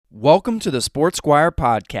Welcome to the Sports Squire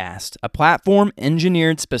Podcast, a platform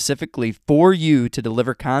engineered specifically for you to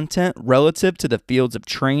deliver content relative to the fields of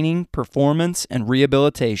training, performance, and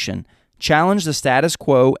rehabilitation. Challenge the status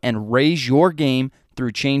quo and raise your game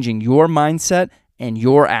through changing your mindset and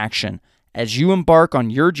your action. As you embark on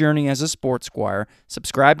your journey as a sports squire,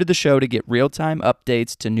 subscribe to the show to get real-time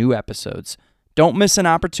updates to new episodes. Don't miss an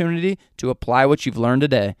opportunity to apply what you've learned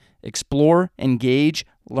today. Explore, engage,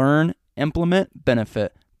 learn, implement,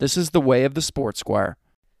 benefit. This is the way of the Sports Squire.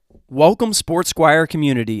 Welcome, Sports Squire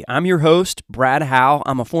community. I'm your host, Brad Howe.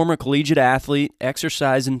 I'm a former collegiate athlete,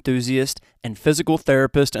 exercise enthusiast, and physical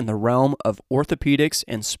therapist in the realm of orthopedics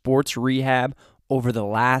and sports rehab over the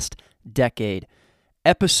last decade.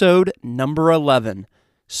 Episode number 11,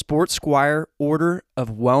 Sports Squire Order of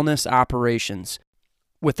Wellness Operations.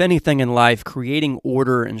 With anything in life, creating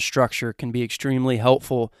order and structure can be extremely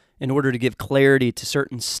helpful in order to give clarity to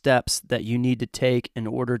certain steps that you need to take in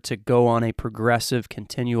order to go on a progressive,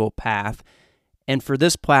 continual path. And for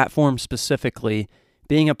this platform specifically,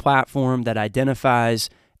 being a platform that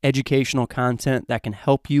identifies educational content that can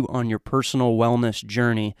help you on your personal wellness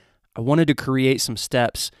journey, I wanted to create some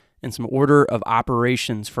steps and some order of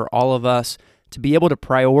operations for all of us to be able to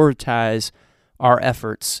prioritize our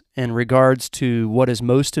efforts in regards to what is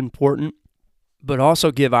most important, but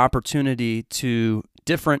also give opportunity to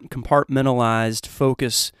different compartmentalized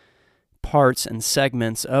focus parts and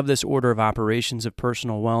segments of this order of operations of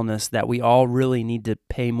personal wellness that we all really need to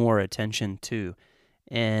pay more attention to.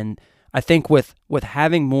 And I think with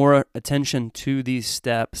having more attention to these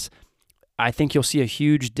steps, I think you'll see a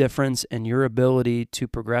huge difference in your ability to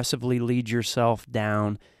progressively lead yourself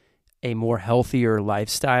down a more healthier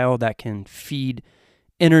lifestyle that can feed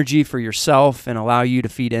energy for yourself and allow you to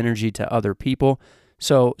feed energy to other people.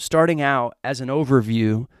 So starting out as an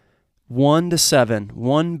overview, 1 to 7,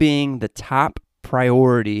 1 being the top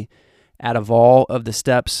priority out of all of the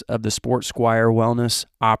steps of the Sports Squire wellness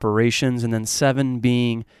operations, and then 7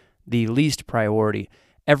 being the least priority.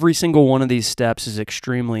 Every single one of these steps is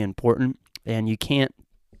extremely important, and you can't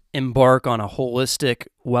embark on a holistic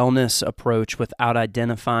wellness approach without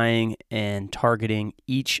identifying and targeting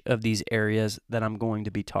each of these areas that I'm going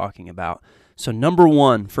to be talking about. So number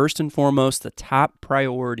 1, first and foremost, the top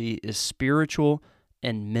priority is spiritual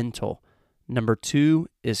and mental. Number 2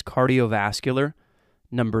 is cardiovascular.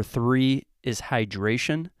 Number 3 is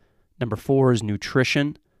hydration. Number 4 is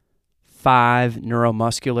nutrition. 5,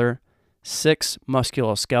 neuromuscular. 6,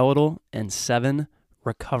 musculoskeletal. And 7,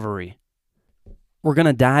 recovery. We're going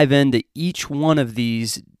to dive into each one of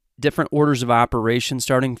these different orders of operation,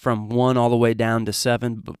 starting from 1 all the way down to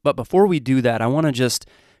 7. But before we do that, I want to just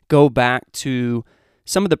go back to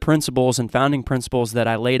some of the principles and founding principles that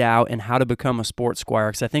I laid out in how to become a sports squire,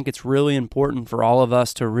 because I think it's really important for all of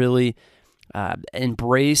us to really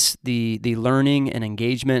embrace the learning and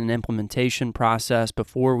engagement and implementation process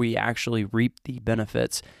before we actually reap the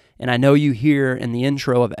benefits. And I know you hear in the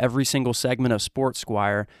intro of every single segment of Sports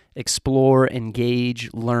Squire, explore,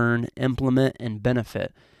 engage, learn, implement, and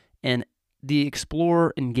benefit. And the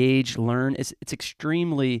explore, engage, learn, it's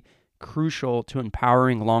extremely crucial to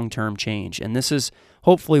empowering long-term change. And this is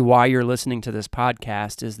hopefully why you're listening to this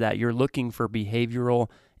podcast, is that you're looking for behavioral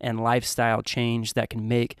and lifestyle change that can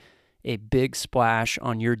make a big splash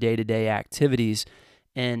on your day-to-day activities.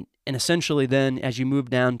 And essentially then, as you move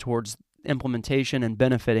down towards implementation and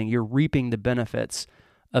benefiting, you're reaping the benefits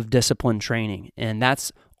of discipline training. And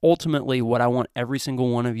that's ultimately what I want every single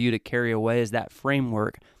one of you to carry away, is that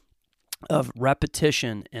framework of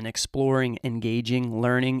repetition and exploring, engaging,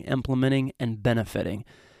 learning, implementing, and benefiting.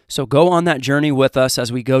 So go on that journey with us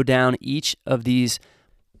as we go down each of these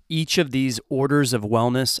orders of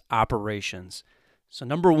wellness operations. So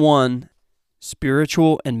number 1,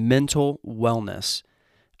 spiritual and mental wellness.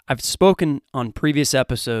 I've spoken on previous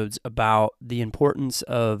episodes about the importance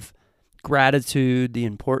of gratitude, the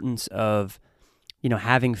importance of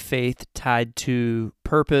having faith tied to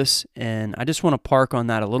purpose. And I just want to park on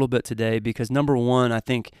that a little bit today, because number 1, I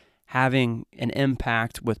think having an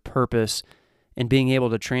impact with purpose and being able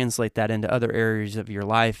to translate that into other areas of your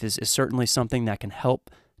life is certainly something that can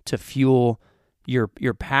help to fuel your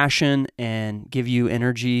passion and give you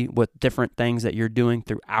energy with different things that you're doing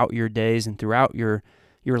throughout your days and throughout your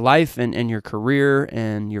life and your career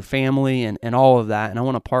and your family and all of that. And I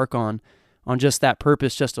want to park on just that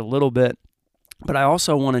purpose just a little bit. But I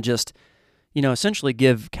also want to just, essentially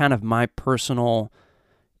give kind of my personal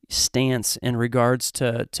stance in regards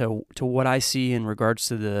to what I see in regards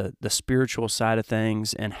to the spiritual side of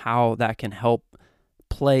things and how that can help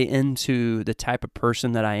play into the type of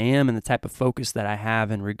person that I am and the type of focus that I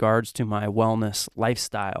have in regards to my wellness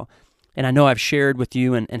lifestyle. And I know I've shared with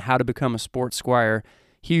you and how to become a sports squire,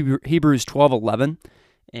 Hebrews 12:11.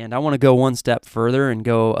 And I want to go one step further and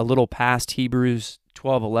go a little past Hebrews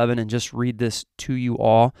 12:11 and just read this to you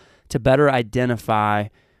all to better identify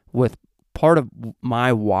with part of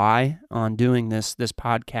my why on doing this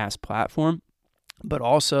podcast platform, but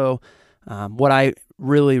also what I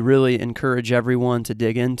really encourage everyone to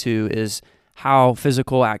dig into is how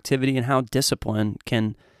physical activity and how discipline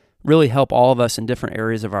can really help all of us in different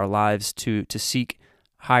areas of our lives to seek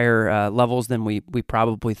higher levels than we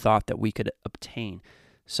probably thought that we could obtain.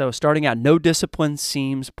 So starting out, no discipline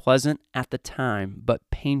seems pleasant at the time, but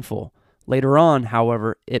painful. Later on,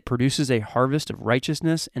 however, it produces a harvest of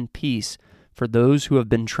righteousness and peace for those who have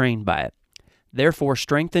been trained by it. Therefore,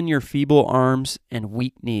 strengthen your feeble arms and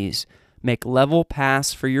weak knees. Make level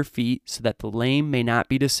paths for your feet so that the lame may not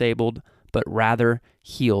be disabled, but rather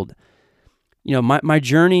healed. You know, my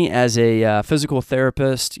journey as a physical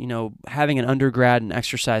therapist, having an undergrad in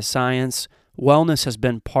exercise science, wellness has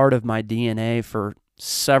been part of my DNA for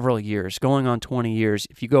several years, going on 20 years.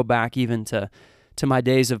 If you go back even to my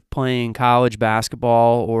days of playing college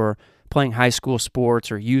basketball or playing high school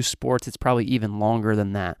sports or youth sports, it's probably even longer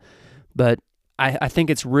than that. But I think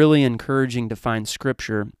it's really encouraging to find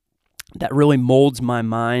scripture that really molds my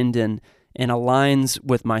mind and aligns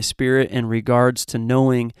with my spirit in regards to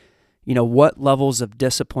knowing, what levels of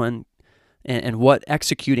discipline and what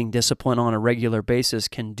executing discipline on a regular basis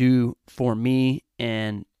can do for me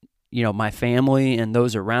and, my family and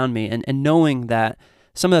those around me. And knowing that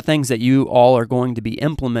some of the things that you all are going to be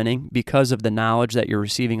implementing because of the knowledge that you're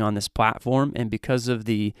receiving on this platform and because of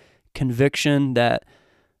the conviction that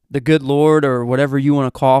the good Lord, or whatever you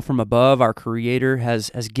want to call from above, our Creator has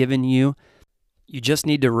given you, you just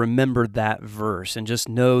need to remember that verse and just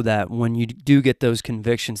know that when you do get those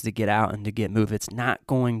convictions to get out and to get moved, it's not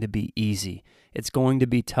going to be easy. It's going to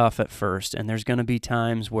be tough at first, and there's going to be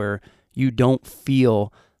times where you don't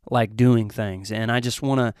feel like doing things. And I just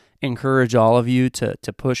want to encourage all of you to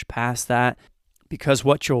push past that, because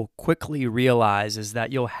what you'll quickly realize is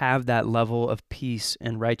that you'll have that level of peace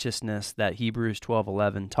and righteousness that Hebrews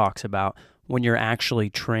 12:11 talks about when you're actually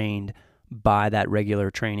trained by that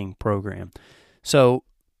regular training program. So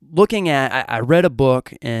looking at, I read a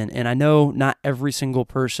book, and I know not every single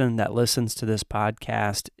person that listens to this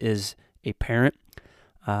podcast is a parent.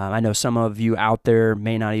 I know some of you out there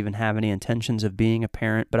may not even have any intentions of being a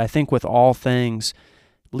parent, but I think with all things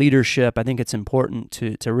leadership, I think it's important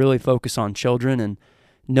to really focus on children and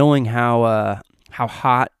knowing how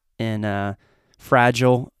hot and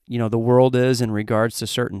fragile the world is in regards to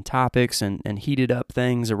certain topics and heated up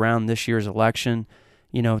things around this year's election.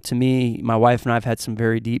 To me, my wife and I have had some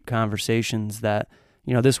very deep conversations that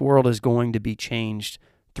this world is going to be changed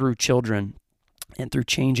through children and through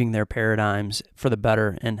changing their paradigms for the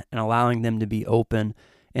better and allowing them to be open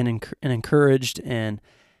and encouraged and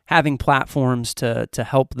having platforms to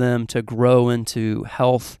help them to grow into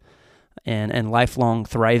health and lifelong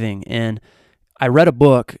thriving. And I read a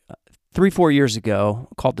book 3-4 years ago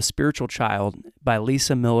called The Spiritual Child by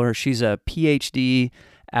Lisa Miller. She's a PhD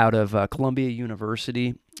out of Columbia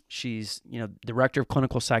University. She's director of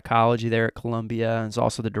clinical psychology there at Columbia and is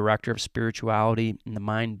also the director of spirituality in the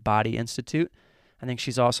Mind Body Institute. I think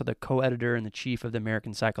she's also the co-editor and the chief of the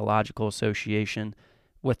American Psychological Association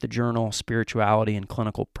with the journal Spirituality and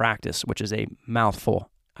Clinical Practice, which is a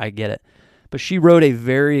mouthful. I get it. But she wrote a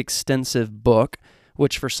very extensive book,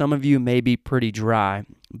 which for some of you may be pretty dry.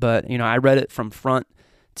 But, I read it from front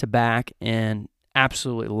to back and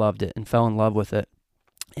absolutely loved it and fell in love with it.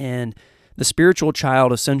 And The Spiritual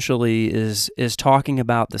Child essentially is talking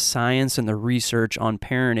about the science and the research on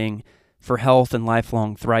parenting for health and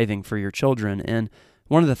lifelong thriving for your children. And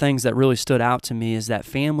one of the things that really stood out to me is that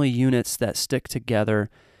family units that stick together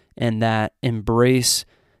and that embrace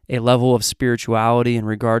a level of spirituality in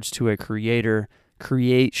regards to a creator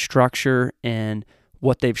create structure. And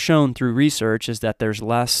what they've shown through research is that there's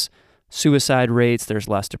less suicide rates, there's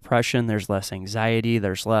less depression, there's less anxiety,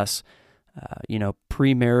 there's less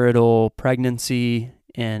premarital pregnancy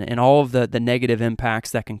and all of the negative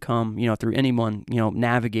impacts that can come, through anyone,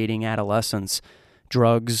 navigating adolescence,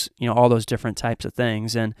 drugs, all those different types of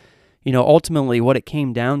things. And, ultimately what it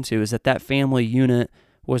came down to is that family unit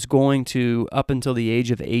was going to, up until the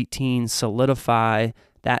age of 18, solidify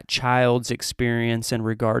that child's experience in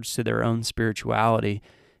regards to their own spirituality.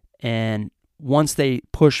 And once they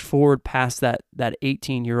push forward past that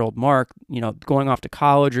 18-year-old mark, going off to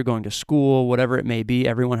college or going to school, whatever it may be,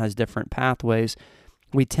 everyone has different pathways.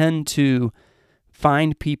 We tend to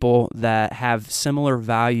find people that have similar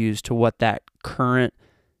values to what that current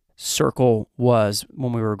circle was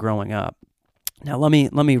when we were growing up. Now, let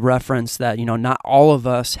me reference that, not all of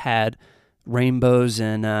us had rainbows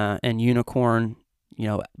and unicorn,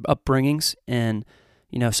 upbringings. And,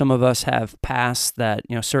 some of us have pasts that,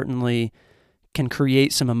 certainly can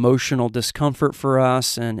create some emotional discomfort for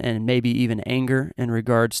us and maybe even anger in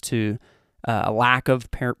regards to a lack of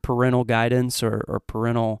parental guidance or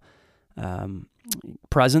parental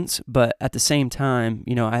presence. But at the same time,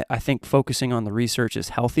 I think focusing on the research is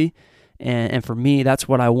healthy. And for me, that's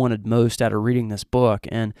what I wanted most out of reading this book.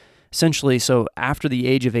 And essentially, so after the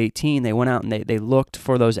age of 18, they went out and they looked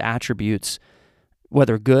for those attributes,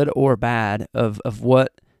 whether good or bad, of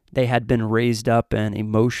what they had been raised up in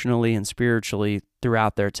emotionally and spiritually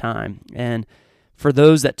throughout their time. And for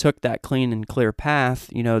those that took that clean and clear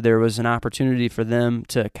path, there was an opportunity for them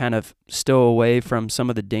to kind of stow away from some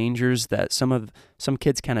of the dangers that some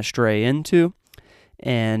kids kind of stray into.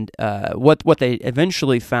 And what they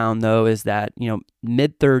eventually found, though, is that,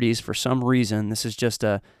 mid-30s, for some reason, this is just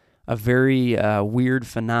a very weird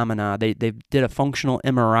phenomena. They did a functional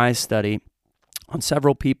MRI study on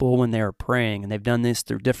several people when they were praying, and they've done this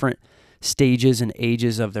through different stages and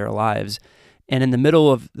ages of their lives. And in the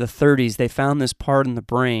middle of the 30s, they found this part in the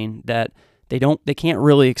brain that they can't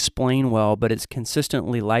really explain well, but it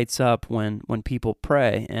consistently lights up when people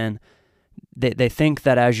pray. And they think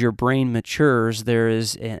that as your brain matures, there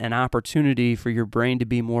is an opportunity for your brain to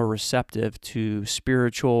be more receptive to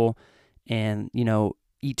spiritual and,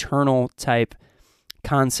 eternal type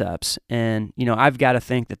concepts. And, I've got to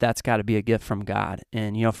think that that's got to be a gift from God.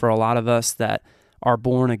 And, for a lot of us that are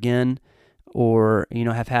born again or,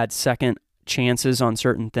 have had second chances on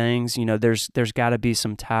certain things, there's got to be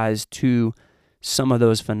some ties to some of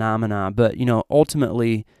those phenomena. But,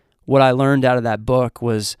 ultimately what I learned out of that book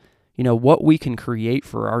was, what we can create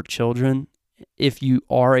for our children. If you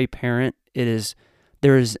are a parent,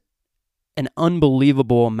 there is an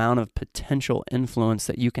unbelievable amount of potential influence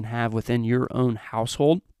that you can have within your own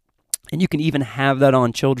household. And you can even have that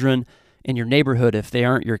on children in your neighborhood if they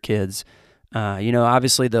aren't your kids.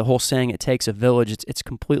 Obviously the whole saying, it takes a village, it's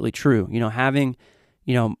completely true. Having,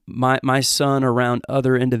 my son around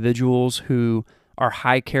other individuals who are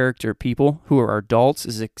high character people, who are adults,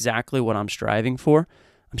 is exactly what I'm striving for.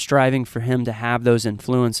 I'm striving for him to have those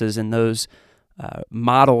influences and those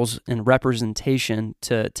models and representation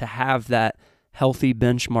to have that healthy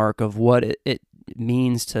benchmark of what it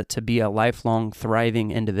means to be a lifelong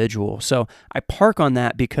thriving individual. So I park on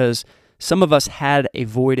that because some of us had a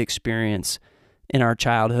void experience in our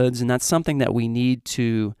childhoods, and that's something that we need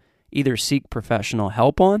to either seek professional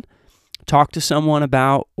help on, talk to someone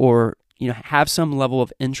about, or have some level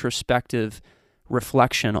of introspective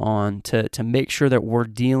reflection on to make sure that we're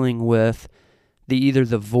dealing with either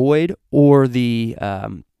the void or the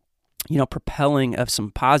propelling of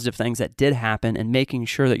some positive things that did happen, and making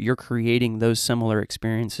sure that you're creating those similar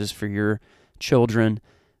experiences for your children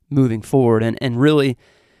moving forward. And really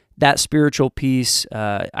that spiritual piece,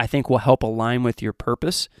 I think, will help align with your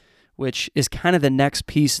purpose, which is kind of the next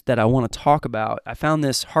piece that I want to talk about. I found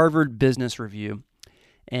this Harvard Business Review,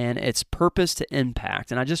 and it's purpose to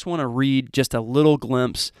impact. And I just want to read just a little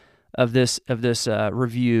glimpse of this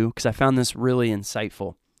review because I found this really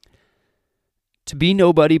insightful. To be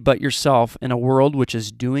nobody but yourself in a world which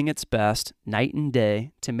is doing its best night and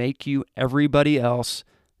day to make you everybody else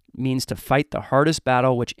means to fight the hardest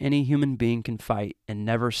battle which any human being can fight and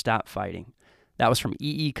never stop fighting. That was from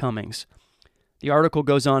E.E. Cummings. The article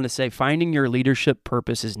goes on to say, finding your leadership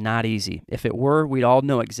purpose is not easy. If it were, we'd all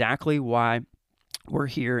know exactly why we're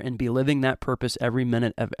here and be living that purpose every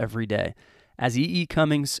minute of every day. As E.E.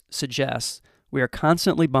 Cummings suggests, we are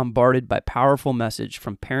constantly bombarded by powerful message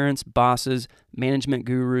from parents, bosses, management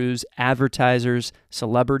gurus, advertisers,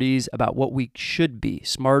 celebrities about what we should be,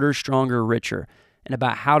 smarter, stronger, richer, and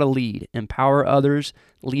about how to lead, empower others,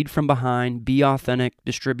 lead from behind, be authentic,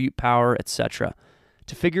 distribute power, etc.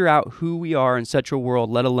 To figure out who we are in such a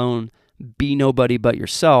world, let alone be nobody but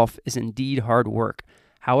yourself, is indeed hard work.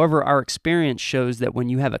 However, our experience shows that when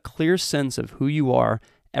you have a clear sense of who you are,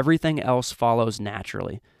 everything else follows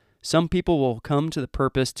naturally. Some people will come to the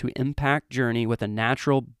purpose to impact journey with a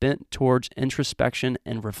natural bent towards introspection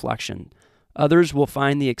and reflection. Others will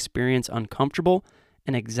find the experience uncomfortable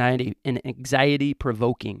and anxiety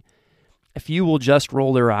provoking. A few will just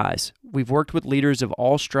roll their eyes. We've worked with leaders of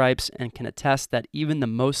all stripes and can attest that even the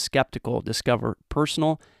most skeptical discover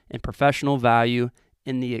personal and professional value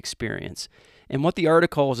in the experience. And what the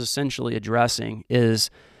article is essentially addressing is,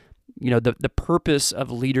 the purpose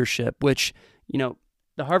of leadership, which,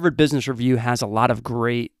 the Harvard Business Review has a lot of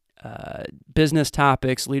great business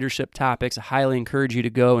topics, leadership topics. I highly encourage you to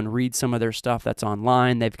go and read some of their stuff that's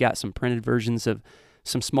online. They've got some printed versions of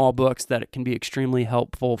some small books that can be extremely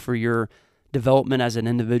helpful for your development as an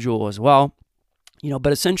individual as well.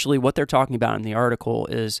 But essentially what they're talking about in the article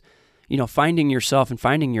is, finding yourself and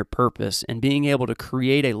finding your purpose and being able to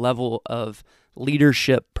create a level of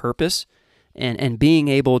leadership purpose and being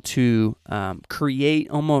able to create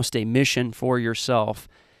almost a mission for yourself.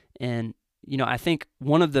 And, I think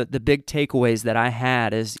one of the big takeaways that I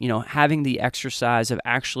had is, having the exercise of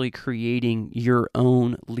actually creating your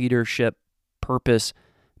own leadership purpose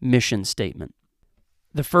mission statement.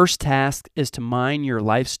 The first task is to mine your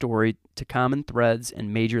life story to common threads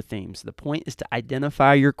and major themes. The point is to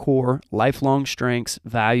identify your core, lifelong strengths,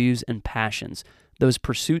 values, and passions, those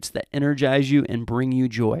pursuits that energize you and bring you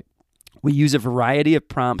joy. We use a variety of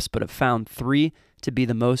prompts, but have found 3 to be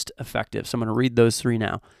the most effective. So I'm going to read those 3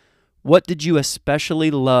 now. What did you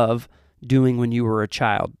especially love doing when you were a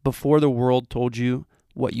child, before the world told you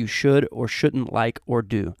what you should or shouldn't like or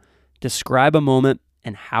do? Describe a moment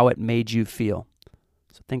and how it made you feel.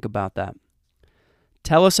 So think about that.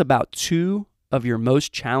 Tell us about 2 of your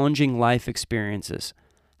most challenging life experiences.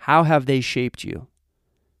 How have they shaped you?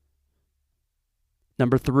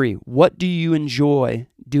 Number 3, what do you enjoy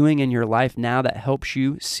doing in your life now that helps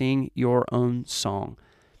you sing your own song?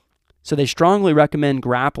 So they strongly recommend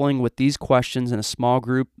grappling with these questions in a small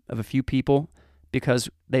group of a few people because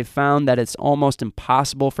they've found that it's almost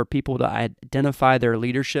impossible for people to identify their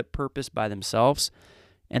leadership purpose by themselves,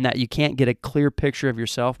 and that you can't get a clear picture of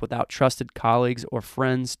yourself without trusted colleagues or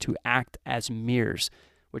friends to act as mirrors,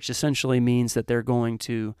 which essentially means that they're going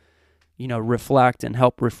to, reflect and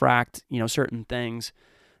help refract, certain things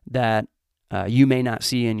that you may not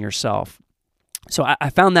see in yourself. So I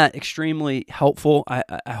found that extremely helpful.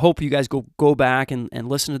 I hope you guys go back and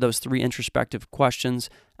listen to those 3 introspective questions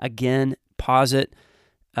again, pause it,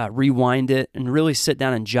 rewind it, and really sit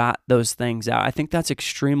down and jot those things out. I think that's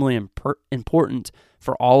extremely important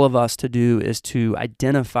for all of us to do, is to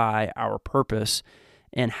identify our purpose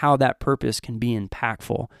and how that purpose can be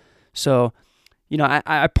impactful. So,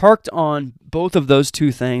 I parked on both of those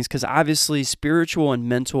 2 things because obviously spiritual and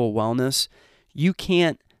mental wellness, you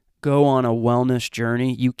can't go on a wellness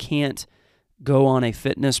journey. You can't go on a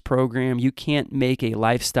fitness program. You can't make a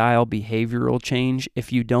lifestyle behavioral change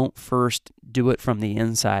if you don't first do it from the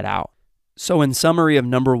inside out. So in summary of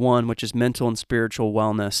number 1, which is mental and spiritual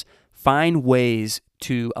wellness, find ways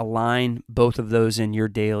to align both of those in your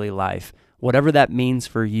daily life. Whatever that means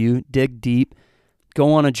for you, dig deep,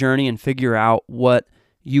 go on a journey and figure out what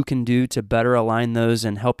you can do to better align those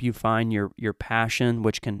and help you find your passion,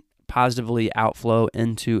 which can positively outflow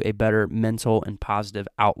into a better mental and positive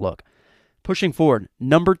outlook. Pushing forward,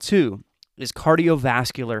 number 2 is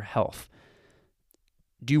cardiovascular health.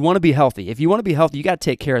 Do you want to be healthy? If you want to be healthy, you got to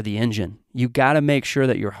take care of the engine. You got to make sure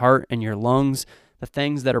that your heart and your lungs, the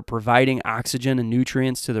things that are providing oxygen and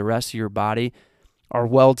nutrients to the rest of your body, are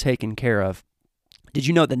well taken care of. Did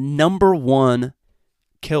you know the number 1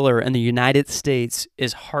 killer in the United States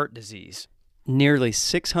is heart disease? Nearly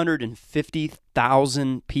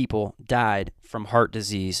 650,000 people died from heart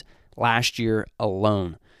disease last year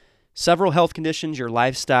alone. Several health conditions, your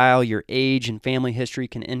lifestyle, your age, and family history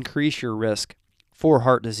can increase your risk for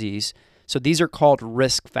heart disease. So these are called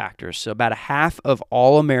risk factors. So about a half of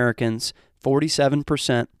all Americans,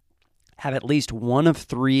 47%, have at least one of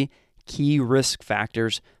 3 key risk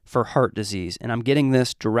factors for heart disease. And I'm getting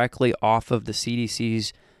this directly off of the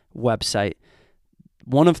CDC's website.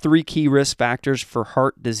 One of 3 key risk factors for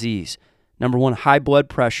heart disease. Number 1, high blood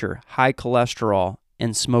pressure, high cholesterol,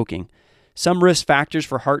 and smoking. Some risk factors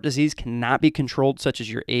for heart disease cannot be controlled, such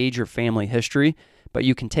as your age or family history, but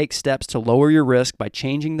you can take steps to lower your risk by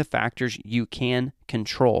changing the factors you can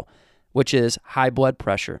control, which is high blood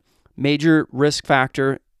pressure. Major risk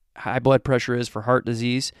factor high blood pressure is for heart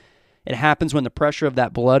disease. It happens when the pressure of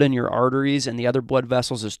that blood in your arteries and the other blood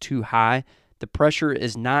vessels is too high. The pressure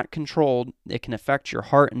is not controlled. It can affect your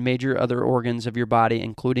heart and major other organs of your body,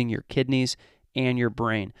 including your kidneys and your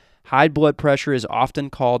brain. High blood pressure is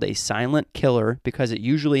often called a silent killer because it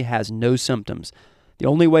usually has no symptoms. The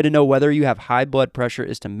only way to know whether you have high blood pressure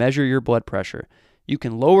is to measure your blood pressure. You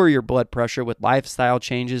can lower your blood pressure with lifestyle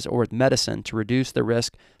changes or with medicine to reduce the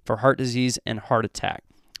risk for heart disease and heart attack.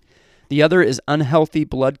 The other is unhealthy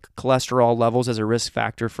blood cholesterol levels as a risk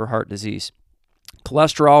factor for heart disease.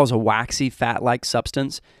 Cholesterol is a waxy, fat-like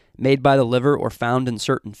substance made by the liver or found in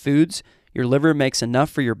certain foods. Your liver makes enough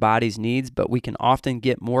for your body's needs, but we can often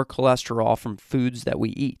get more cholesterol from foods that we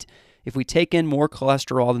eat. If we take in more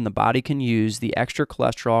cholesterol than the body can use, the extra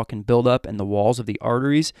cholesterol can build up in the walls of the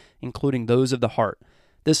arteries, including those of the heart.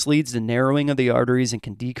 This leads to narrowing of the arteries and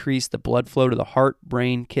can decrease the blood flow to the heart,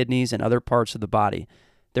 brain, kidneys, and other parts of the body.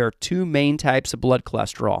 There are two main types of blood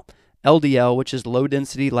cholesterol. LDL, which is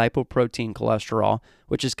low-density lipoprotein cholesterol,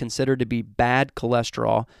 which is considered to be bad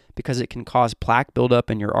cholesterol because it can cause plaque buildup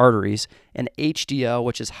in your arteries, and HDL,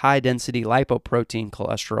 which is high-density lipoprotein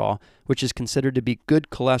cholesterol, which is considered to be good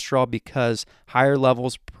cholesterol because higher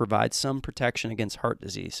levels provide some protection against heart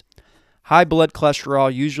disease. High blood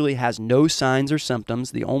cholesterol usually has no signs or symptoms.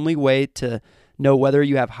 The only way to know whether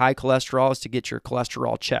you have high cholesterol is to get your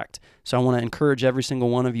cholesterol checked. So I want to encourage every single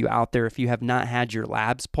one of you out there, if you have not had your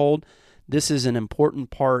labs pulled, this is an important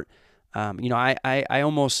part. I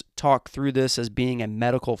almost talk through this as being a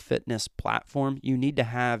medical fitness platform. You need to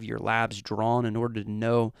have your labs drawn in order to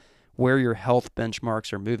know where your health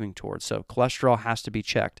benchmarks are moving towards. So cholesterol has to be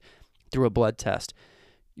checked through a blood test.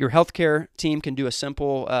 Your healthcare team can do a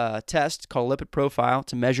simple test called lipid profile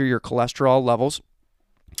to measure your cholesterol levels.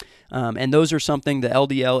 And those are something, the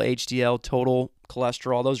LDL, HDL, total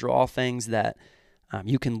cholesterol, those are all things that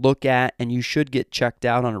you can look at and you should get checked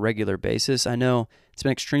out on a regular basis. I know it's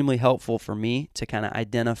been extremely helpful for me to kind of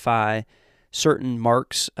identify certain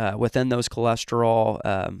marks within those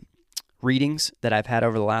cholesterol readings that I've had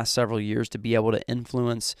over the last several years to be able to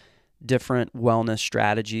influence different wellness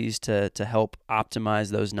strategies to help optimize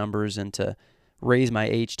those numbers and to raise my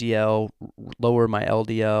HDL, lower my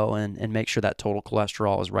LDL, and make sure that total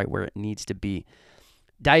cholesterol is right where it needs to be.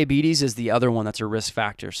 Diabetes is the other one that's a risk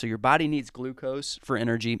factor. So your body needs glucose for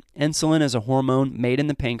energy. Insulin is a hormone made in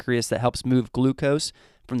the pancreas that helps move glucose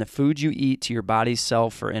from the food you eat to your body's cell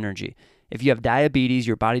for energy. If you have diabetes,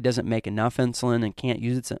 your body doesn't make enough insulin and can't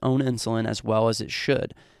use its own insulin as well as it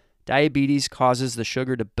should. Diabetes causes the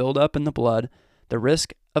sugar to build up in the blood. The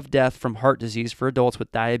risk of death from heart disease for adults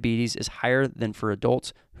with diabetes is higher than for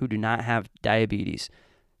adults who do not have diabetes.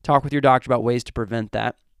 Talk with your doctor about ways to prevent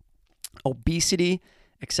that. Obesity,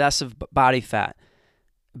 excessive body fat.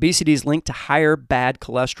 Obesity is linked to higher bad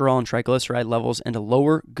cholesterol and triglyceride levels and to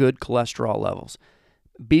lower good cholesterol levels.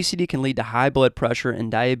 Obesity can lead to high blood pressure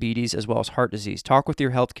and diabetes as well as heart disease. Talk with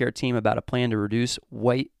your healthcare team about a plan to reduce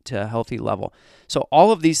weight to a healthy level. So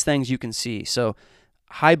all of these things you can see. So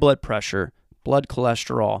high blood pressure, blood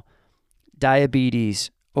cholesterol,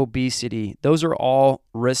 diabetes, obesity, those are all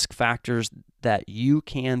risk factors that you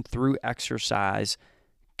can, through exercise,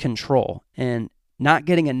 control. And not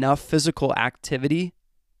getting enough physical activity,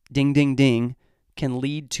 ding, ding, ding, can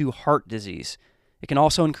lead to heart disease. It can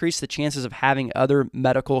also increase the chances of having other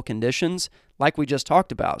medical conditions like we just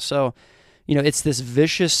talked about. So, it's this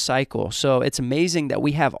vicious cycle. So it's amazing that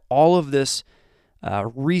we have all of this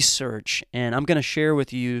research, and I'm going to share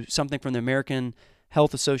with you something from the American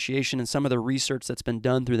Health Association and some of the research that's been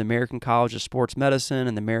done through the American College of Sports Medicine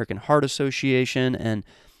and the American Heart Association and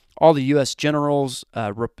all the U.S.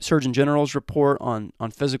 Surgeon General's report on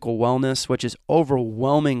physical wellness, which is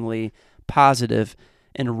overwhelmingly positive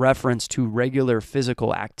in reference to regular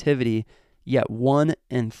physical activity, yet 1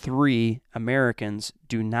 in 3 Americans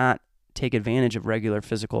do not take advantage of regular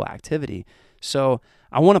physical activity. So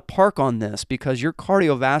I want to park on this because your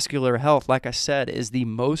cardiovascular health, like I said, is the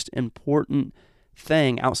most important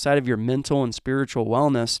thing outside of your mental and spiritual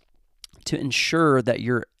wellness to ensure that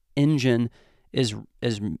your engine is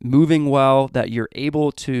moving well, that you're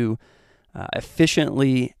able to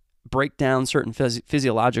efficiently break down certain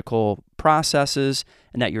physiological processes,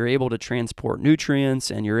 and that you're able to transport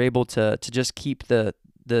nutrients, and you're able to just keep the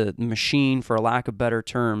machine, for lack of better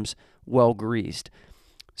terms, well greased.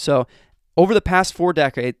 So over the past 4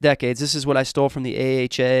 decades, this is what I stole from the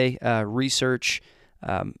AHA research.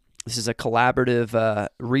 This is a collaborative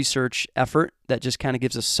research effort that just kind of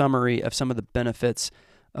gives a summary of some of the benefits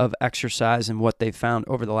of exercise and what they've found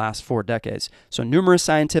over the last 4 decades. So numerous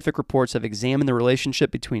scientific reports have examined the relationship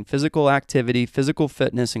between physical activity, physical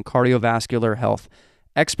fitness, and cardiovascular health.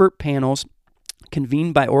 Expert panels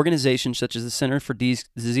convened by organizations such as the Center for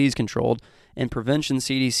Disease Control and Prevention,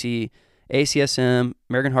 CDC, ACSM,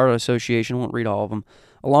 American Heart Association, won't read all of them,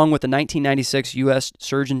 along with the 1996 U.S.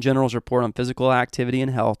 Surgeon General's report on physical activity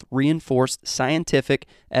and health, reinforced scientific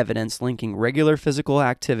evidence linking regular physical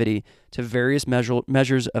activity to various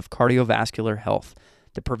measures of cardiovascular health.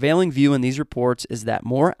 The prevailing view in these reports is that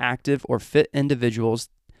more active or fit individuals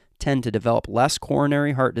tend to develop less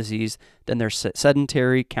coronary heart disease than their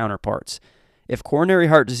sedentary counterparts. If coronary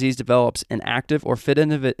heart disease develops in active or fit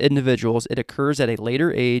individuals, it occurs at a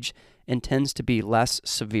later age and tends to be less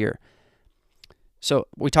severe. So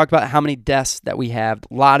we talked about how many deaths that we have,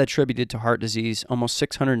 a lot attributed to heart disease, almost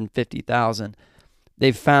 650,000.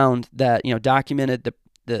 They've found that, documented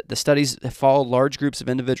The studies have followed large groups of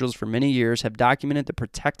individuals for many years, have documented the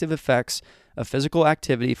protective effects of physical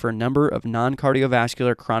activity for a number of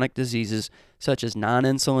non-cardiovascular chronic diseases such as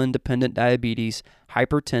non-insulin dependent diabetes,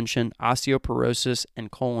 hypertension, osteoporosis,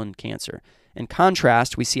 and colon cancer. In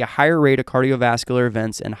contrast, we see a higher rate of cardiovascular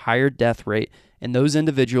events and higher death rate in those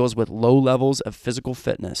individuals with low levels of physical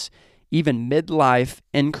fitness. Even midlife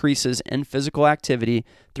increases in physical activity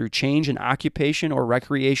through change in occupation or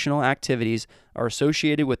recreational activities are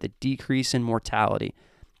associated with a decrease in mortality.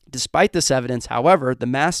 Despite this evidence, however, the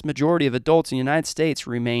mass majority of adults in the United States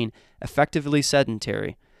remain effectively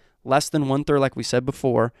sedentary. Less than one-third, like we said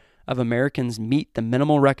before, of Americans meet the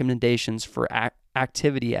minimal recommendations for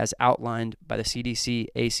activity as outlined by the CDC,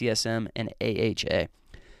 ACSM, and AHA.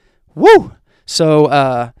 Woo! So,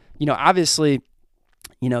 obviously,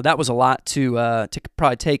 that was a lot to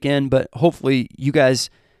probably take in, but hopefully you guys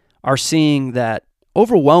are seeing that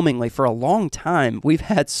overwhelmingly for a long time, we've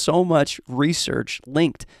had so much research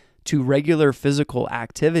linked to regular physical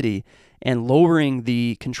activity and lowering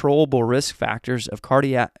the controllable risk factors of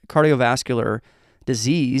cardiovascular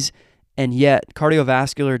disease, and yet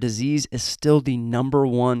cardiovascular disease is still the number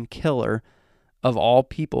one killer of all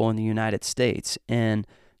people in the United States. And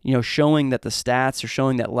showing that the stats are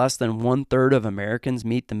showing that less than one-third of Americans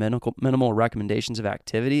meet the minimal recommendations of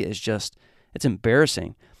activity is just, it's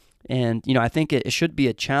embarrassing. And, I think it should be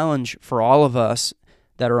a challenge for all of us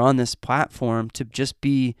that are on this platform to just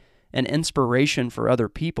be an inspiration for other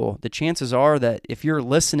people. The chances are that if you're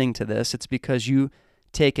listening to this, it's because you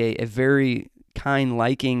take a very kind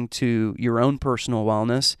liking to your own personal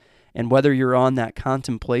wellness. And whether you're on that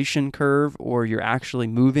contemplation curve or you're actually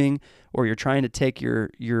moving or you're trying to take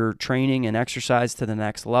your training and exercise to the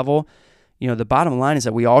next level, the bottom line is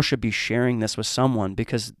that we all should be sharing this with someone,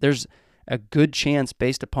 because there's a good chance,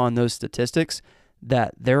 based upon those statistics,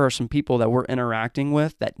 that there are some people that we're interacting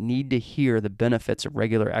with that need to hear the benefits of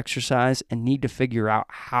regular exercise and need to figure out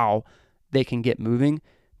how they can get moving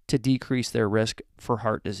to decrease their risk for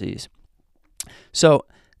heart disease. So,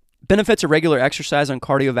 benefits of regular exercise on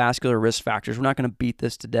cardiovascular risk factors. We're not going to beat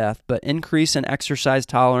this to death, but increase in exercise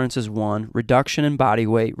tolerance is one, reduction in body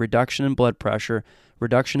weight, reduction in blood pressure,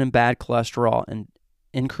 reduction in bad cholesterol, and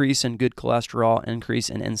increase in good cholesterol, increase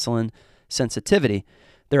in insulin sensitivity.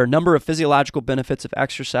 There are a number of physiological benefits of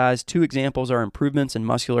exercise. Two examples are improvements in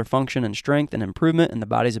muscular function and strength, and improvement in the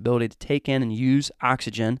body's ability to take in and use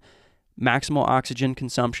oxygen, maximal oxygen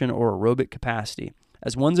consumption, or aerobic capacity.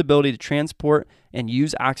 As one's ability to transport and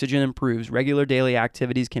use oxygen improves, regular daily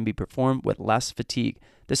activities can be performed with less fatigue.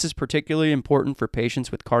 This is particularly important for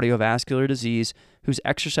patients with cardiovascular disease whose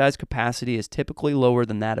exercise capacity is typically lower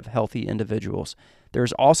than that of healthy individuals. There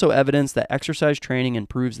is also evidence that exercise training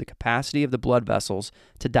improves the capacity of the blood vessels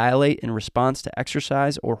to dilate in response to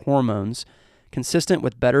exercise or hormones, consistent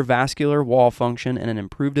with better vascular wall function and an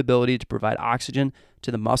improved ability to provide oxygen to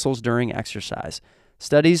the muscles during exercise.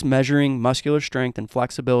 Studies measuring muscular strength and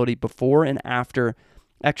flexibility before and after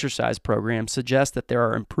exercise programs suggest that there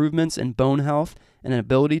are improvements in bone health and an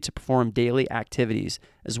ability to perform daily activities,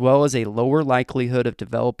 as well as a lower likelihood of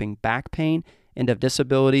developing back pain and of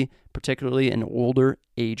disability, particularly in older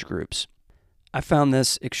age groups. I found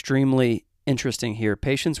this extremely interesting here.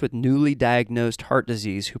 Patients with newly diagnosed heart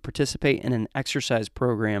disease who participate in an exercise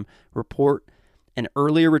program report an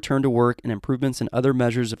earlier return to work and improvements in other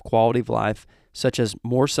measures of quality of life, such as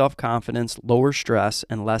more self-confidence, lower stress,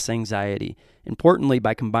 and less anxiety. Importantly,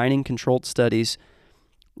 by combining controlled studies,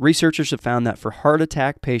 researchers have found that for heart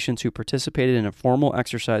attack patients who participated in a formal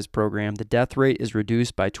exercise program, the death rate is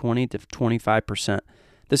reduced by 20 to 25%.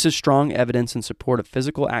 This is strong evidence in support of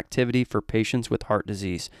physical activity for patients with heart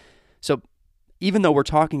disease. So even though we're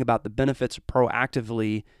talking about the benefits of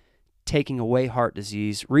proactively taking away heart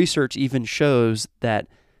disease, research even shows that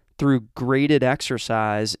through graded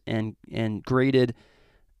exercise and graded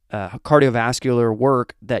cardiovascular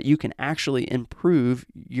work, that you can actually improve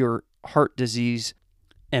your heart disease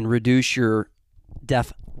and reduce your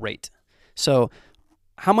death rate. So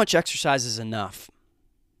how much exercise is enough?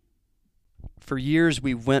 For years,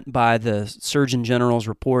 we went by the Surgeon General's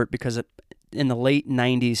report because in the late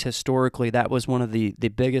 90s, historically, that was one of the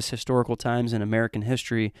biggest historical times in American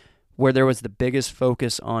history where there was the biggest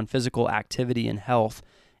focus on physical activity and health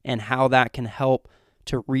and how that can help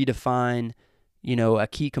to redefine, a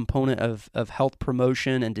key component of health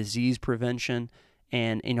promotion and disease prevention.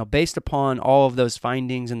 And, based upon all of those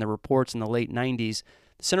findings and the reports in the late 90s,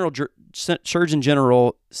 the Surgeon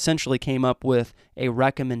General essentially came up with a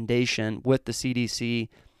recommendation with the CDC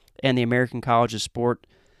and the American College of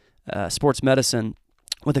Sports Medicine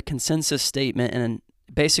with a consensus statement and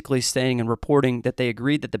basically stating and reporting that they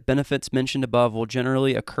agreed that the benefits mentioned above will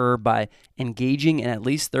generally occur by engaging in at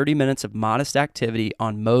least 30 minutes of modest activity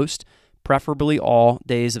on most, preferably all,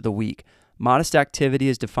 days of the week. Modest activity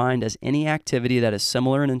is defined as any activity that is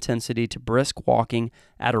similar in intensity to brisk walking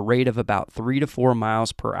at a rate of about 3 to 4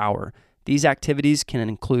 miles per hour. These activities can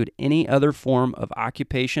include any other form of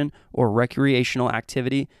occupation or recreational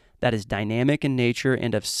activity that is dynamic in nature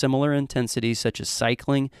and of similar intensity, such as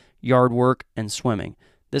cycling, yard work, and swimming.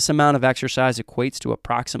 This amount of exercise equates to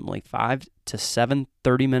approximately 5 to 7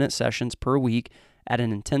 30-minute sessions per week at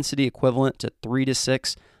an intensity equivalent to 3 to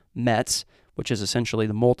 6 METs, which is essentially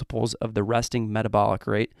the multiples of the resting metabolic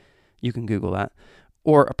rate. You can Google that.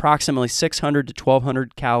 Or approximately 600 to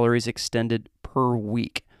 1,200 calories extended per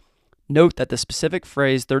week. Note that the specific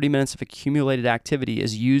phrase 30 minutes of accumulated activity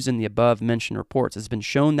is used in the above mentioned reports. It's been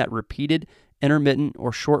shown that repeated, intermittent,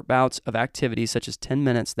 or short bouts of activity, such as 10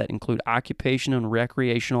 minutes that include occupation and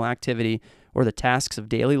recreational activity or the tasks of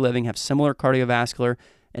daily living, have similar cardiovascular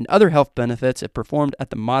and other health benefits if performed at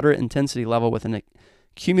the moderate intensity level with an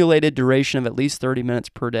accumulated duration of at least 30 minutes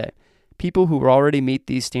per day. People who already meet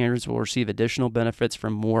these standards will receive additional benefits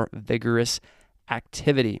from more vigorous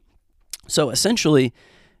activity. So essentially,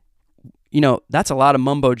 that's a lot of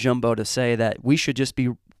mumbo jumbo to say that we should just be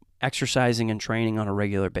exercising and training on a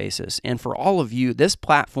regular basis. And for all of you, this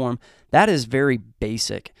platform, that is very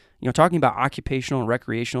basic. Talking about occupational and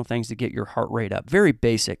recreational things to get your heart rate up, very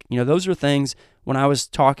basic. Those are things when I was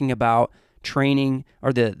talking about training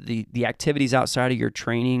or the activities outside of your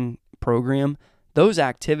training program, those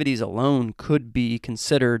activities alone could be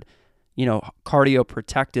considered,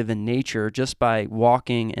 cardioprotective in nature just by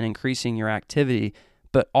walking and increasing your activity.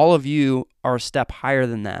 But all of you are a step higher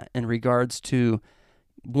than that in regards to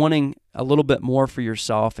wanting a little bit more for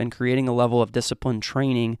yourself and creating a level of disciplined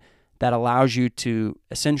training that allows you to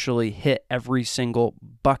essentially hit every single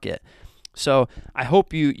bucket. So I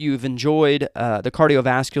hope you've enjoyed the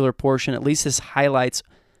cardiovascular portion. At least this highlights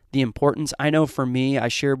the importance. I know for me, I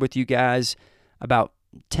shared with you guys about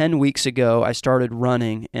 10 weeks ago, I started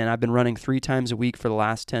running, and I've been running 3 times a week for the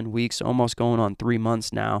last 10 weeks, almost going on 3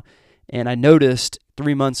 months now. And I noticed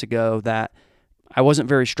 3 months ago that I wasn't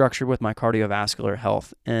very structured with my cardiovascular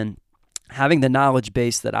health. And having the knowledge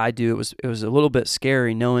base that I do, it was a little bit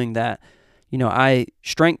scary knowing that, I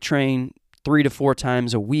strength train 3 to 4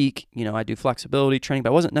 times a week. I do flexibility training, but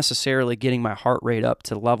I wasn't necessarily getting my heart rate up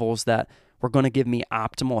to levels that were going to give me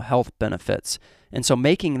optimal health benefits. And so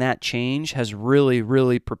making that change has really,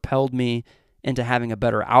 really propelled me into having a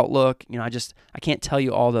better outlook. I can't tell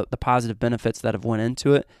you all the positive benefits that have went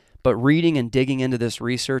into it. But reading and digging into this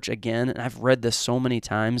research again, and I've read this so many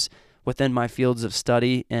times within my fields of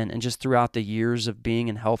study and just throughout the years of being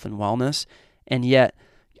in health and wellness, and yet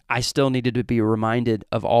I still needed to be reminded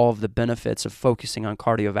of all of the benefits of focusing on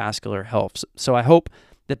cardiovascular health. So I hope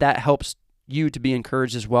that helps you to be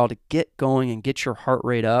encouraged as well to get going and get your heart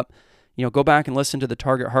rate up. Go back and listen to the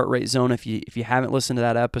Target Heart Rate Zone if you haven't listened to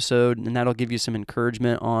that episode, and that'll give you some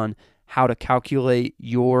encouragement on how to calculate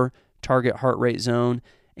your target heart rate zone.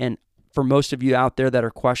 And for most of you out there that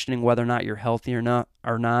are questioning whether or not you're healthy or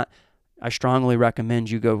not, I strongly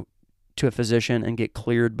recommend you go to a physician and get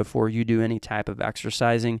cleared before you do any type of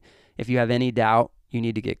exercising. If you have any doubt, you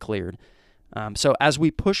need to get cleared. So as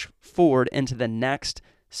we push forward into the next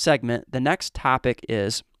segment, the next topic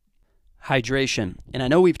is hydration. And I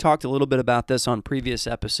know we've talked a little bit about this on previous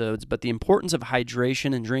episodes, but the importance of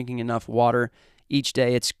hydration and drinking enough water each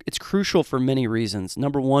day, it's crucial for many reasons.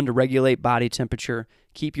 Number one, to regulate body temperature,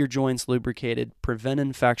 keep your joints lubricated, prevent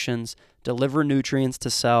infections, deliver nutrients to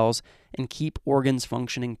cells, and keep organs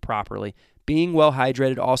functioning properly. Being well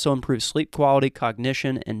hydrated also improves sleep quality,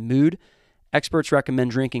 cognition, and mood. Experts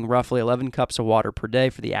recommend drinking roughly 11 cups of water per day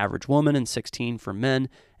for the average woman and 16 for men.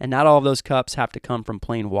 And not all of those cups have to come from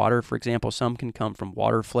plain water. For example, some can come from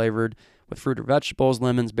water flavored with fruit or vegetables,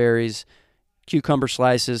 lemons, berries, cucumber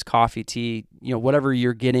slices, coffee, tea, whatever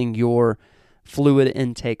you're getting your fluid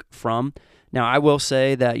intake from. Now, I will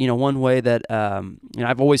say that, one way that,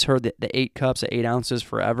 I've always heard that the 8 cups at 8 ounces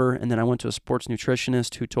forever. And then I went to a sports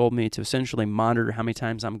nutritionist who told me to essentially monitor how many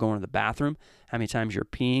times I'm going to the bathroom, how many times you're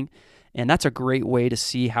peeing. And that's a great way to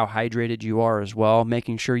see how hydrated you are as well,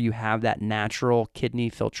 making sure you have that natural kidney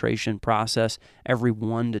filtration process every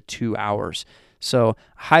 1 to 2 hours. So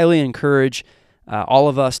highly encourage all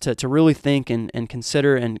of us to really think and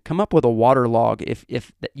consider and come up with a water log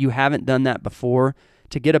if you haven't done that before,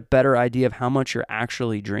 to get a better idea of how much you're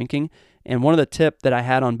actually drinking. And one of the tips that I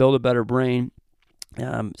had on Build a Better Brain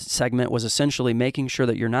segment was essentially making sure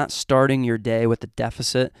that you're not starting your day with a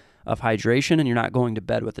deficit of hydration and you're not going to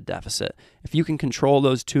bed with a deficit. If you can control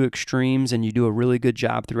those two extremes and you do a really good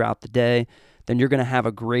job throughout the day, then you're going to have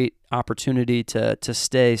a great opportunity to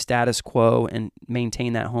stay status quo and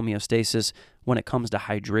maintain that homeostasis when it comes to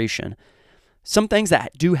hydration. Some things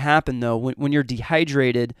that do happen, though, when you're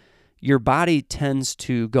dehydrated, your body tends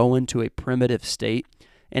to go into a primitive state,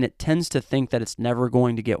 and it tends to think that it's never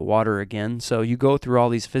going to get water again. So you go through all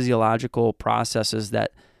these physiological processes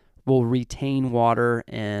that will retain water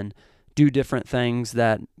and do different things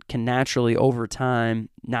that can naturally, over time,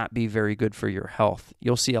 not be very good for your health.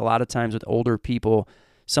 You'll see a lot of times with older people,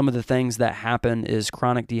 some of the things that happen is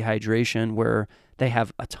chronic dehydration, where they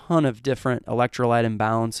have a ton of different electrolyte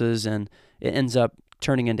imbalances, and it ends up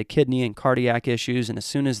turning into kidney and cardiac issues. And as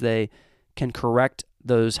soon as they can correct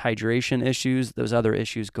those hydration issues, those other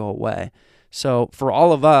issues go away. So for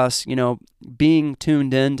all of us, being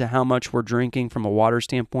tuned in to how much we're drinking from a water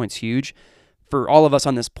standpoint is huge. For all of us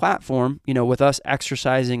on this platform, with us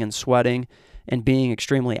exercising and sweating and being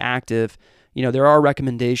extremely active, there are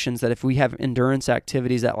recommendations that if we have endurance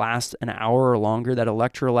activities that last an hour or longer, that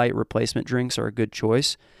electrolyte replacement drinks are a good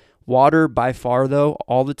choice. Water, by far, though,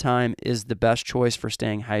 all the time is the best choice for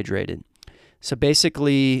staying hydrated. So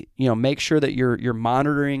basically, make sure that you're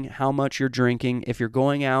monitoring how much you're drinking. If you're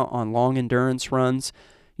going out on long endurance runs,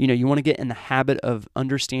 you want to get in the habit of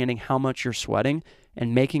understanding how much you're sweating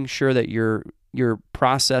and making sure that you're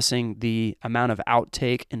processing the amount of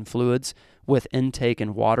outtake in fluids with intake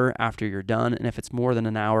in water after you're done. And if it's more than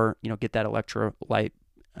an hour, get that electrolyte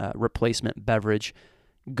replacement beverage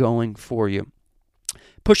going for you.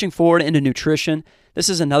 Pushing forward into nutrition, this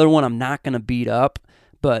is another one I'm not going to beat up,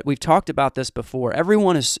 but we've talked about this before.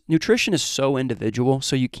 Nutrition is so individual,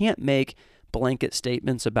 so you can't make blanket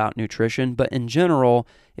statements about nutrition. But in general,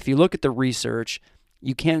 if you look at the research,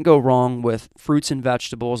 you can't go wrong with fruits and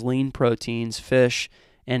vegetables, lean proteins, fish,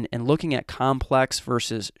 and looking at complex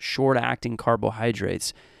versus short-acting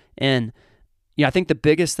carbohydrates. And I think the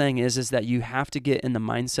biggest thing is that you have to get in the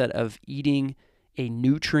mindset of eating a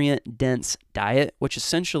nutrient-dense diet, which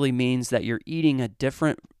essentially means that you're eating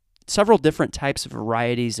several different types of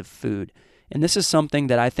varieties of food. And this is something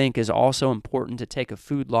that I think is also important to take a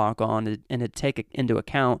food log on and to take into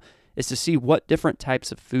account, is to see what different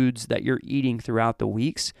types of foods that you're eating throughout the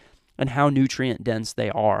weeks and how nutrient-dense they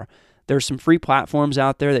are. There's some free platforms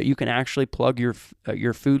out there that you can actually plug your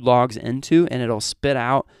food logs into, and it'll spit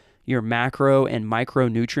out your macro and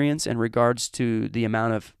micronutrients in regards to the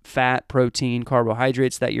amount of fat, protein,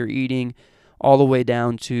 carbohydrates that you're eating, all the way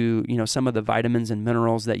down to some of the vitamins and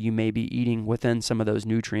minerals that you may be eating within some of those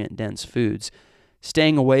nutrient-dense foods.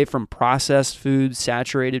 Staying away from processed foods,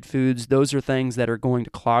 saturated foods, those are things that are going to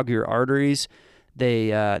clog your arteries. They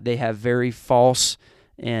have very false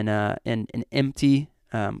and empty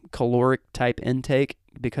caloric type intake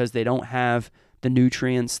because they don't have the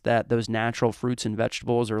nutrients that those natural fruits and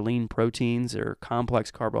vegetables or lean proteins or complex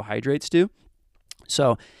carbohydrates do.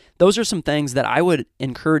 So those are some things that I would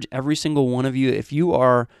encourage every single one of you, if you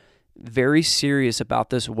are very serious about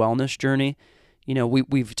this wellness journey.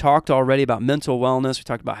 We've talked already about mental wellness. We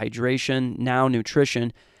talked about hydration, now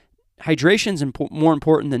nutrition. Hydration is more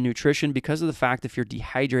important than nutrition because of the fact if you're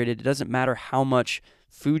dehydrated, it doesn't matter how much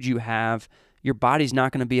food you have, your body's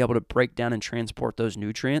not going to be able to break down and transport those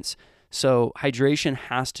nutrients. So hydration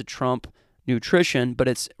has to trump nutrition, but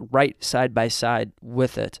it's right side by side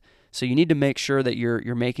with it. So you need to make sure that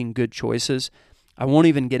you're making good choices. I won't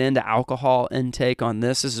even get into alcohol intake on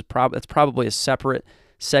this. It's probably a separate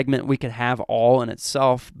segment we could have all in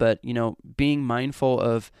itself, but being mindful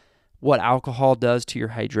of what alcohol does to your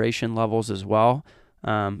hydration levels as well,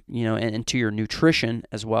 and to your nutrition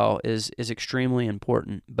as well is extremely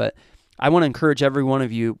important. But I want to encourage every one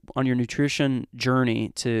of you on your nutrition journey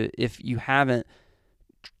to, if you haven't,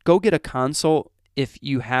 go get a consult if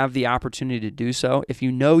you have the opportunity to do so. If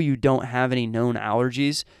you know you don't have any known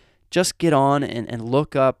allergies, just get on and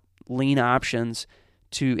look up lean options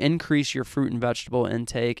to increase your fruit and vegetable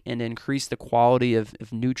intake and increase the quality of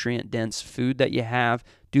nutrient-dense food that you have.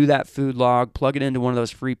 Do that food log, plug it into one of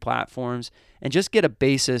those free platforms, and just get a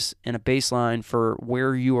basis and a baseline for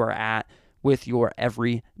where you are at with your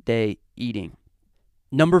everyday eating.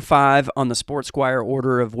 Number 5 on the Sport Squire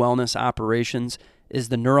order of wellness operations is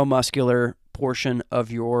the neuromuscular portion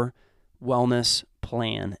of your wellness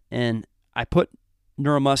plan. And I put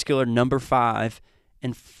neuromuscular number 5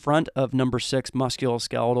 in front of number 6,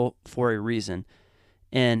 musculoskeletal, for a reason.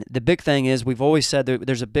 And the big thing is, we've always said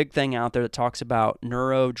there's a big thing out there that talks about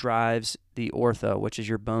neuro drives the ortho, which is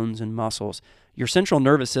your bones and muscles. Your central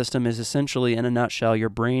nervous system is essentially, in a nutshell, your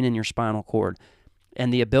brain and your spinal cord.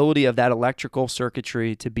 and the ability of that electrical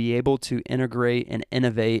circuitry to be able to integrate and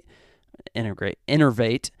innervate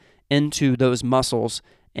into those muscles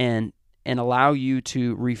and allow you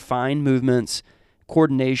to refine movements,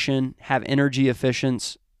 coordination, have energy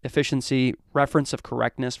efficiency, reference of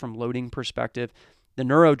correctness from loading perspective. The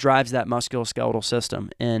neuro drives that musculoskeletal system.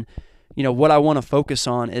 And what I want to focus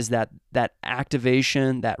on is that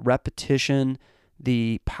activation, that repetition,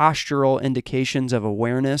 the postural indications of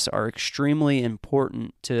awareness are extremely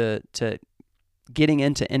important to getting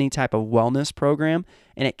into any type of wellness program,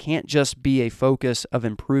 and it can't just be a focus of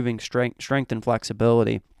improving strength and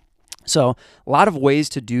flexibility. So a lot of ways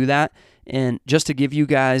to do that, and just to give you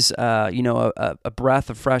guys a breath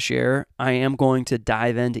of fresh air, I am going to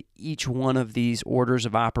dive into each one of these orders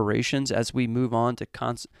of operations as we move on to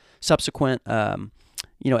subsequent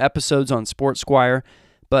episodes on SportSquire.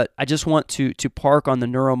 But I just want to park on the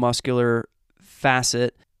neuromuscular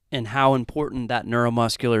facet and how important that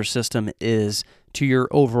neuromuscular system is to your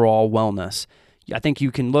overall wellness. I think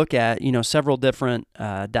you can look at several different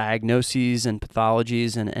diagnoses and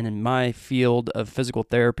pathologies, and in my field of physical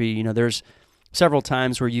therapy, there's several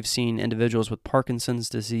times where you've seen individuals with Parkinson's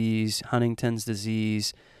disease, Huntington's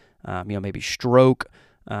disease, maybe stroke,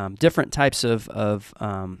 different types of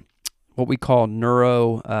what we call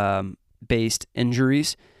neuro-based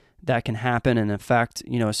injuries that can happen and affect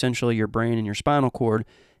essentially your brain and your spinal cord.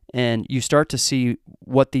 And you start to see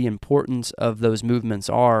what the importance of those movements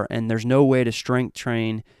are. And there's no way to strength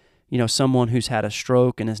train, someone who's had a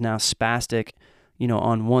stroke and is now spastic,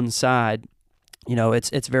 on one side.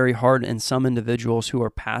 It's very hard in some individuals who are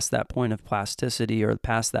past that point of plasticity or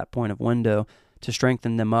past that point of window to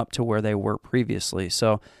strengthen them up to where they were previously.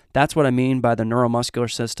 So that's what I mean by the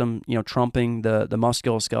neuromuscular system, trumping the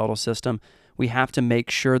musculoskeletal system. We have to make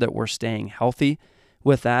sure that we're staying healthy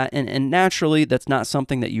with that. And naturally, that's not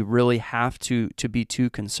something that you really have to be too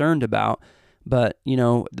concerned about. But,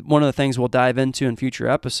 one of the things we'll dive into in future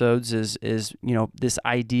episodes is this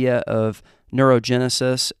idea of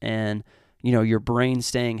neurogenesis and, your brain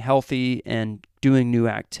staying healthy and doing new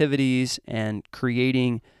activities and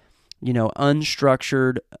creating,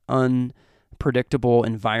 unstructured, unpredictable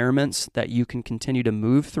environments that you can continue to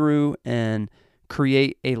move through and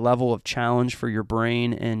create a level of challenge for your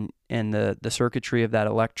brain and the circuitry of that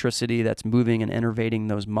electricity that's moving and innervating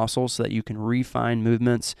those muscles so that you can refine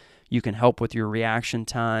movements, you can help with your reaction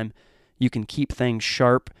time, you can keep things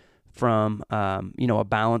sharp from a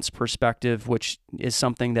balance perspective, which is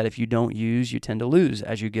something that if you don't use, you tend to lose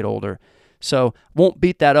as you get older. So won't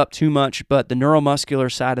beat that up too much, but the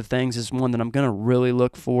neuromuscular side of things is one that I'm going to really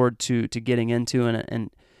look forward to getting into and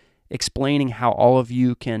explaining how all of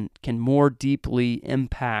you can more deeply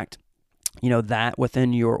impact that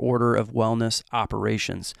within your order of wellness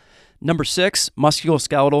operations. Number 6,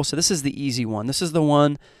 musculoskeletal. So this is the easy one. This is the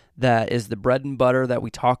one that is the bread and butter that we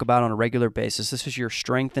talk about on a regular basis. This is your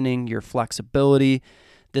strengthening, your flexibility.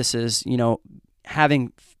 This is,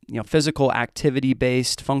 having, physical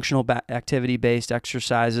activity-based, functional activity-based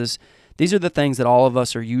exercises. These are the things that all of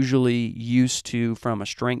us are usually used to from a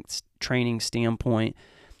strength training standpoint.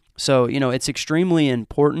 So, it's extremely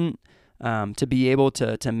important to be able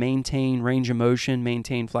to maintain range of motion,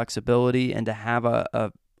 maintain flexibility, and to have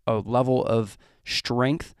a level of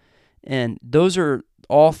strength. And those are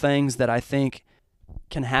all things that I think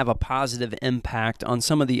can have a positive impact on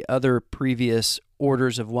some of the other previous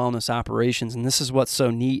orders of wellness operations. And this is what's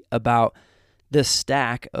so neat about this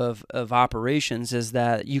stack of operations is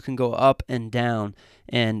that you can go up and down.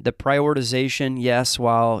 And the prioritization, yes,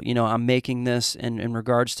 while I'm making this in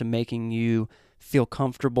regards to making you feel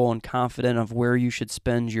comfortable and confident of where you should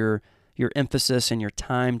spend your emphasis and your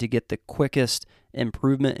time to get the quickest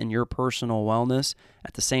improvement in your personal wellness.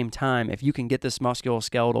 At the same time, if you can get this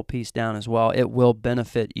musculoskeletal piece down as well, it will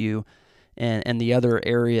benefit you and the other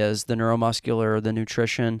areas, the neuromuscular, the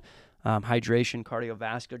nutrition, hydration,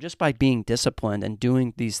 cardiovascular, just by being disciplined and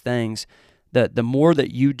doing these things. The more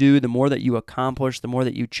that you do, the more that you accomplish, the more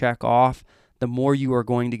that you check off, the more you are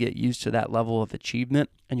going to get used to that level of achievement,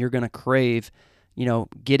 and you're going to crave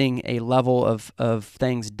getting a level of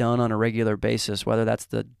things done on a regular basis, whether that's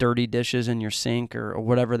the dirty dishes in your sink or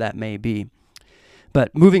whatever that may be.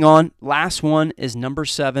 But moving on, last one is number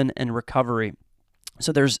 7 in recovery.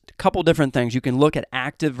 So there's a couple different things. You can look at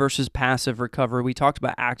active versus passive recovery. We talked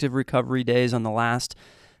about active recovery days on the last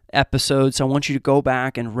episode, so I want you to go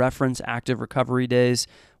back and reference active recovery days.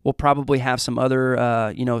 We'll probably have some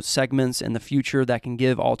other segments in the future that can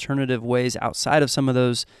give alternative ways outside of some of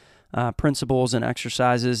those principles and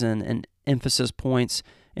exercises and emphasis points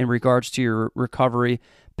in regards to your recovery.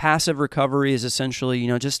 Passive recovery is essentially,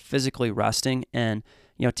 just physically resting. And,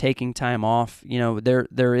 taking time off.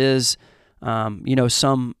 There is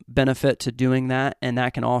some benefit to doing that, and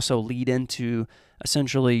that can also lead into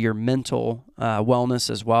essentially your mental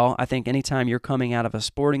wellness as well. I think anytime you're coming out of a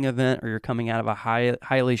sporting event or you're coming out of a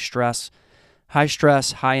high stress,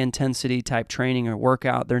 high intensity type training or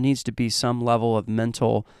workout, there needs to be some level of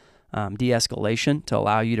mental de-escalation to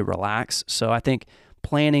allow you to relax. So I think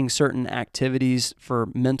planning certain activities for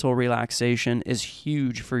mental relaxation is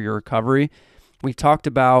huge for your recovery. We've talked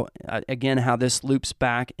about, again, how this loops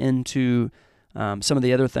back into some of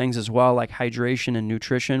the other things as well, like hydration and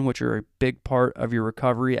nutrition, which are a big part of your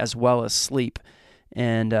recovery, as well as sleep.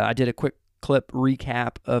 And I did a quick clip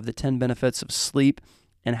recap of the 10 benefits of sleep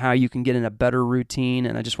and how you can get in a better routine.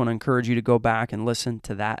 And I just want to encourage you to go back and listen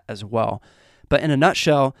to that as well. But in a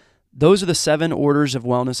nutshell, those are the 7 orders of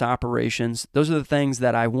wellness operations. Those are the things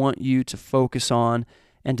that I want you to focus on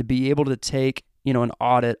and to be able to take an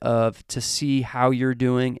audit of, to see how you're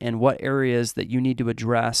doing and what areas that you need to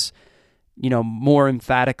address more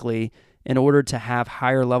emphatically in order to have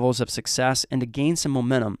higher levels of success and to gain some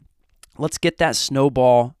momentum. Let's get that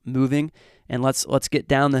snowball moving, and let's get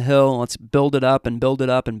down the hill. Let's build it up and build it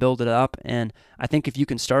up and build it up. And I think if you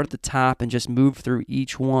can start at the top and just move through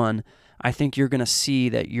each one, I think you're going to see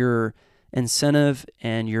that your incentive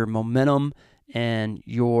and your momentum and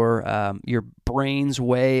your brain's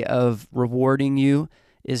way of rewarding you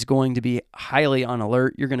is going to be highly on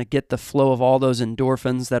alert. You're going to get the flow of all those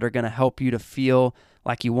endorphins that are going to help you to feel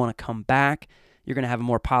like you want to come back. You're going to have a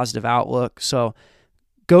more positive outlook. So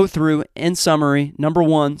go through, in summary: number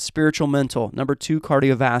 1, spiritual mental; number 2,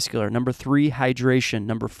 cardiovascular; number 3, hydration;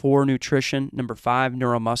 number 4, nutrition; number 5,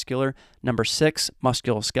 neuromuscular; number 6,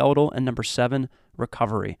 musculoskeletal; and number 7,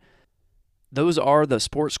 recovery. Those are the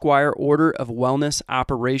Sport Squire order of wellness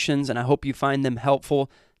operations, and I hope you find them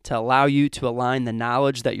helpful to allow you to align the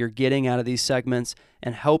knowledge that you're getting out of these segments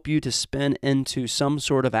and help you to spin into some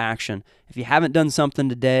sort of action. If you haven't done something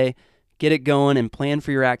today, get it going and plan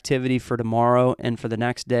for your activity for tomorrow and for the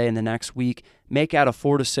next day and the next week. Make out a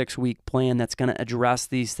 4 to 6 week plan that's going to address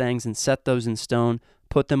these things and set those in stone.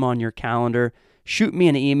 Put them on your calendar. Shoot me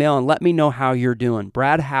an email and let me know how you're doing.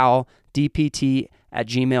 Brad Howell,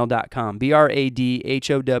 DPT@gmail.com.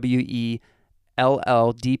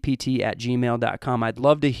 BradHowellDPT@gmail.com. I'd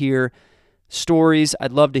love to hear stories.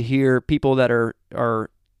 I'd love to hear people that are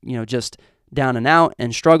just down and out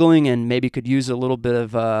and struggling and maybe could use a little bit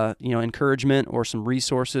of encouragement or some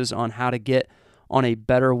resources on how to get on a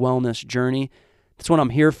better wellness journey. That's what I'm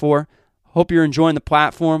here for. Hope you're enjoying the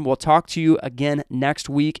platform. We'll talk to you again next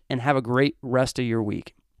week, and have a great rest of your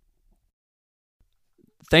week.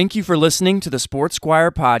 Thank you for listening to the Sport Squire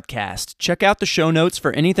podcast. Check out the show notes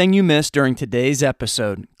for anything you missed during today's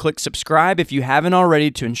episode. Click subscribe if you haven't already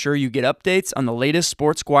to ensure you get updates on the latest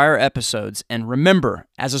Sport Squire episodes. And remember,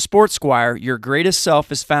 as a Sport Squire, your greatest self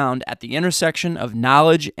is found at the intersection of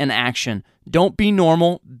knowledge and action. Don't be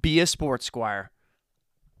normal, be a Sport Squire.